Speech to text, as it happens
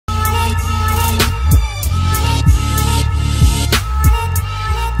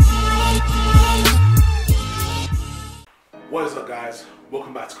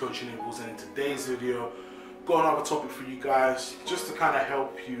Welcome back to Coaching Intervals, and in today's video, got another topic for you guys, just to kind of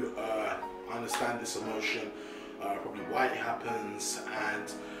help you understand this emotion, probably why it happens,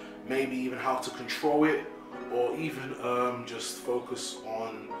 and maybe even how to control it, or even just focus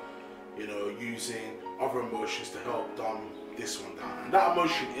on, using other emotions to help dumb this one down. And that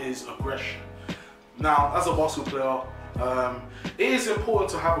emotion is aggression. Now, as a basketball player, it is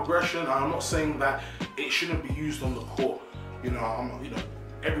important to have aggression, and I'm not saying that it shouldn't be used on the court.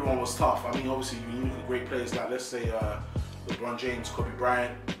 Everyone was tough. I mean, obviously, you look at great players like, let's say, LeBron James, Kobe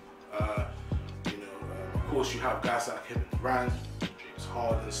Bryant. Of course, you have guys like Kevin Durant, James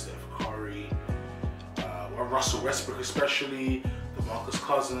Harden, Steph Curry, Russell Westbrook, especially DeMarcus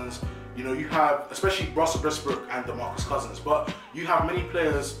Cousins. You have, especially Russell Westbrook and DeMarcus Cousins, but you have many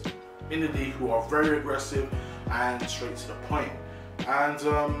players in the league who are very aggressive and straight to the point. And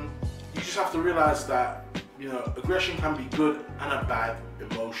you just have to realize that aggression can be good and a bad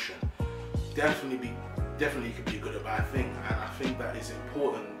emotion. Definitely could be a good or bad thing, and I think that is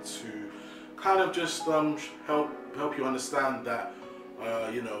important to kind of just help you understand that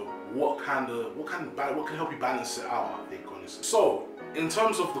what can help you balance it out, I think, honestly. So in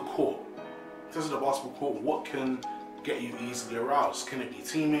terms of the court, in terms of the basketball court, what can get you easily aroused? Can it be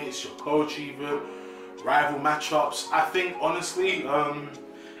teammates, your coach, even rival matchups? I think honestly,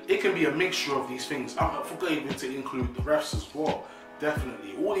 it can be a mixture of these things. I forgot even to include the refs as well.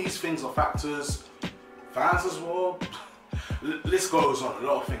 Definitely, all these things are factors. Fans as well. List goes on. A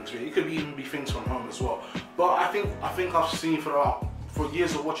lot of things. Really. It could even be things from home as well. But I think I've seen for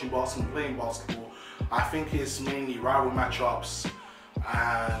years of watching basketball, playing basketball, I think it's mainly rival matchups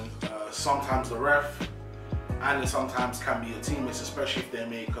and sometimes the ref. And it sometimes can be a teammates, especially if they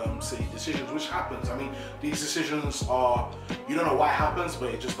make silly decisions, which happens. I mean, these decisions are, you don't know why it happens,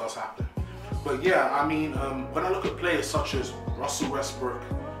 but it just does happen. But yeah, I mean, when I look at players such as Russell Westbrook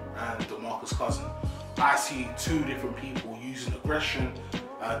and DeMarcus Cousins, I see two different people using aggression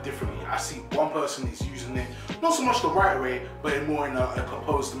differently. I see one person is using it, not so much the right way, but more in a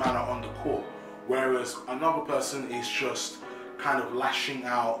composed manner on the court. Whereas another person is just kind of lashing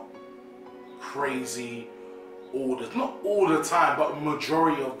out crazy, not all the time, but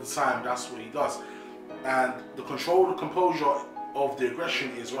majority of the time, that's what he does. And the control, the composure of the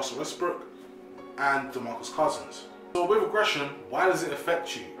aggression is Russell Westbrook and DeMarcus Cousins. So with aggression, why does it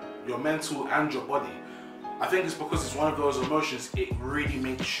affect you, your mental and your body? I think it's because it's one of those emotions, it really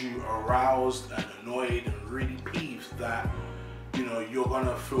makes you aroused and annoyed and really peeved that, you're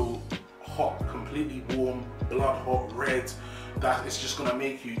gonna feel hot, completely warm, blood hot, red, that it's just gonna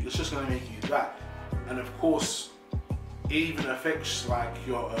make you that. And of course, it even affects like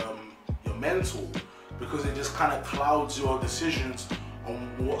your mental, because it just kind of clouds your decisions on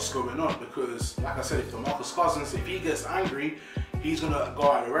what's going on. Because like I said, if DeMarcus Cousins, if he gets angry, he's gonna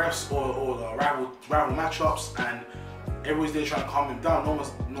go at the refs or the rival matchups, and everybody's there trying to calm him down.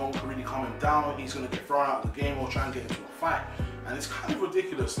 No one can really calm him down. He's gonna get thrown out of the game or try and get into a fight, and it's kind of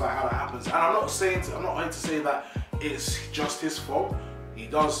ridiculous like how that happens. And I'm not here to say that it's just his fault. He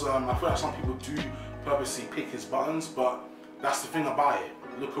does. I feel like some people do purposely pick his buttons, but that's the thing about it.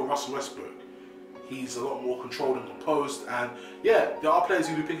 Look at Russell Westbrook. He's a lot more controlled and composed, and yeah, there are players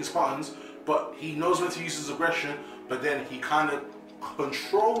who do pick his buttons, but he knows when to use his aggression, but then he kind of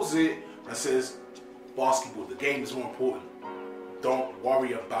controls it and says, basketball, the game is more important. Don't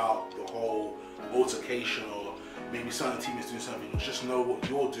worry about the whole altercation or maybe certain teammates doing something. Just know what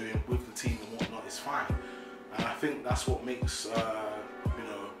you're doing with the team and whatnot is fine. And I think that's what makes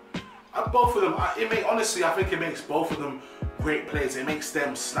both of them, honestly, I think it makes both of them great players. It makes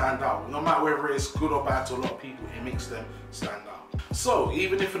them stand out. No matter whether it's good or bad to a lot of people, it makes them stand out. So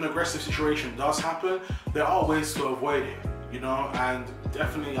even if an aggressive situation does happen, there are ways to avoid it, and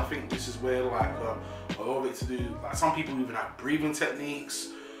definitely I think this is where like a lot of it to do, like some people even have breathing techniques,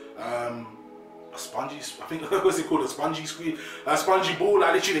 a spongy, I think, what's it called, a spongy ball,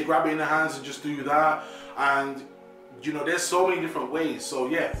 like literally grab it in the hands and just do that. And there's so many different ways. So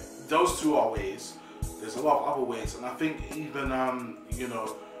yeah, those two are ways. There's a lot of other ways, and I think even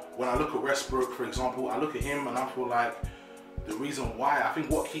when I look at Westbrook, for example, I look at him and I feel like the reason why, I think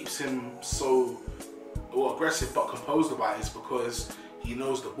what keeps him so aggressive but composed about it is because he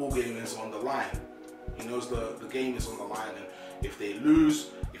knows the ball game is on the line. He knows the game is on the line, and if they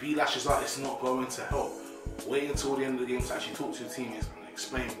lose, if he lashes out, it's not going to help. Wait until the end of the game to actually talk to your teammates and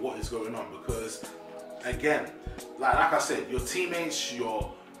explain what is going on, because again, like I said, your teammates,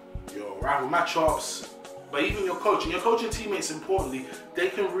 your rival matchups, but even your coach and teammates, importantly, they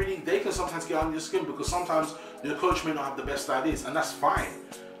can sometimes get under your skin, because sometimes your coach may not have the best ideas, and that's fine.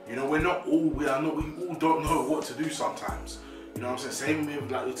 We all don't know what to do sometimes. You know what I'm saying? Same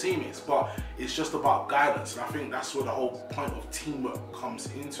with like your teammates, but it's just about guidance, and I think that's where the whole point of teamwork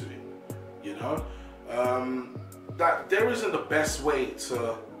comes into it. You know, that there isn't the best way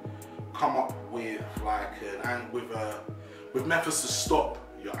to come up with like with methods to stop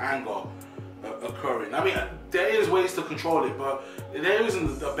your anger occurring. I mean, there is ways to control it, but there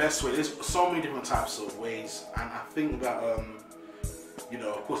isn't the best way. There's so many different types of ways, and I think that you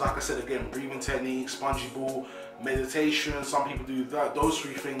know, of course, like I said again, breathing technique, spongy ball, meditation. Some people do that, those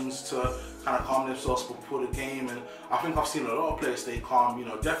three things to kind of calm themselves before the game. And I think I've seen a lot of players stay calm. You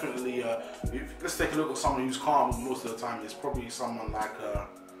know, definitely. Let's take a look at someone who's calm most of the time. It's probably someone like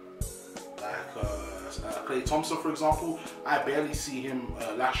Klay Thompson, for example. I barely see him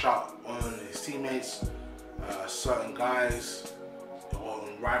lash out on his teammates, certain guys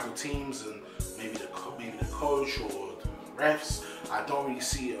on rival teams, and maybe the coach or the refs. I don't really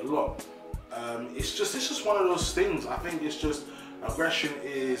see it a lot. It's just one of those things. I think it's just aggression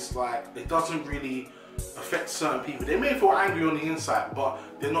is like, it doesn't really affect certain people. They may feel angry on the inside, but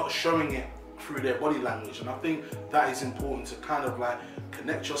they're not showing it through their body language. And I think that is important to kind of like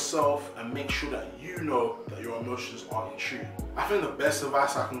connect yourself and make sure that you know that your emotions are in tune. I think the best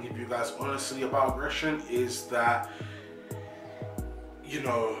advice I can give you guys honestly about aggression is that, you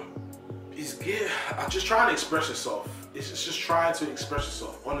know, just try and express yourself. It's just trying to express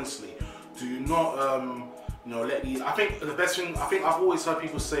yourself honestly. Do not you know, I think the best thing, I've always heard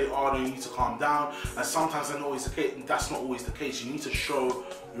people say, oh, you need to calm down, and sometimes that's not always the case. You need to show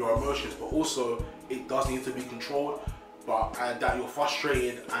your emotions, but also it does need to be controlled, but that you're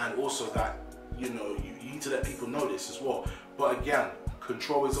frustrated, and also that, you know, you need to let people know this as well. But again,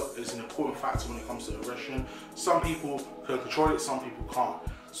 control is an important factor when it comes to aggression. Some people can control it, some people can't.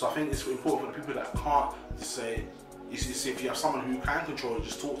 So I think it's important for the people that can't to say, if you have someone who can control it,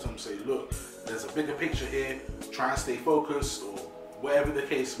 just talk to them, say, look, there's a bigger picture here, try and stay focused, or whatever the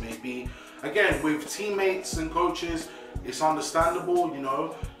case may be. Again, with teammates and coaches, it's understandable, you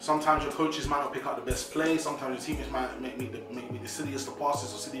know, sometimes your coaches might not pick out the best play, sometimes your teammates might make the silliest of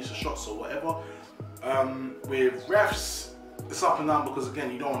passes or silliest of shots or whatever. With refs, it's up and down, because again,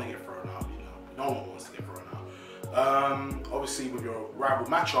 you don't want to get thrown out, you know, no one wants to get thrown out. Obviously with your rival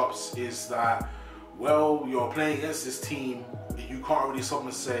matchups is that, well, you're playing against this team, you can't really stop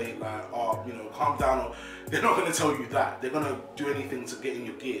and say like, oh, you know, calm down, or they're not going to tell you that. They're going to do anything to get in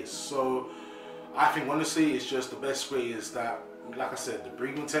your gears. So I think honestly, it's just the best way is that, like I said, the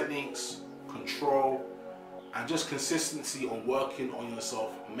breathing techniques, control, and just consistency on working on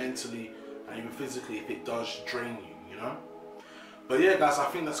yourself mentally and even physically if it does drain you, you know. But yeah, guys, I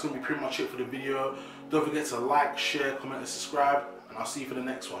think that's going to be pretty much it for the video. Don't forget to like, share, comment, and subscribe, and I'll see you for the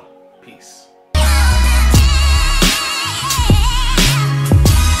next one. Peace.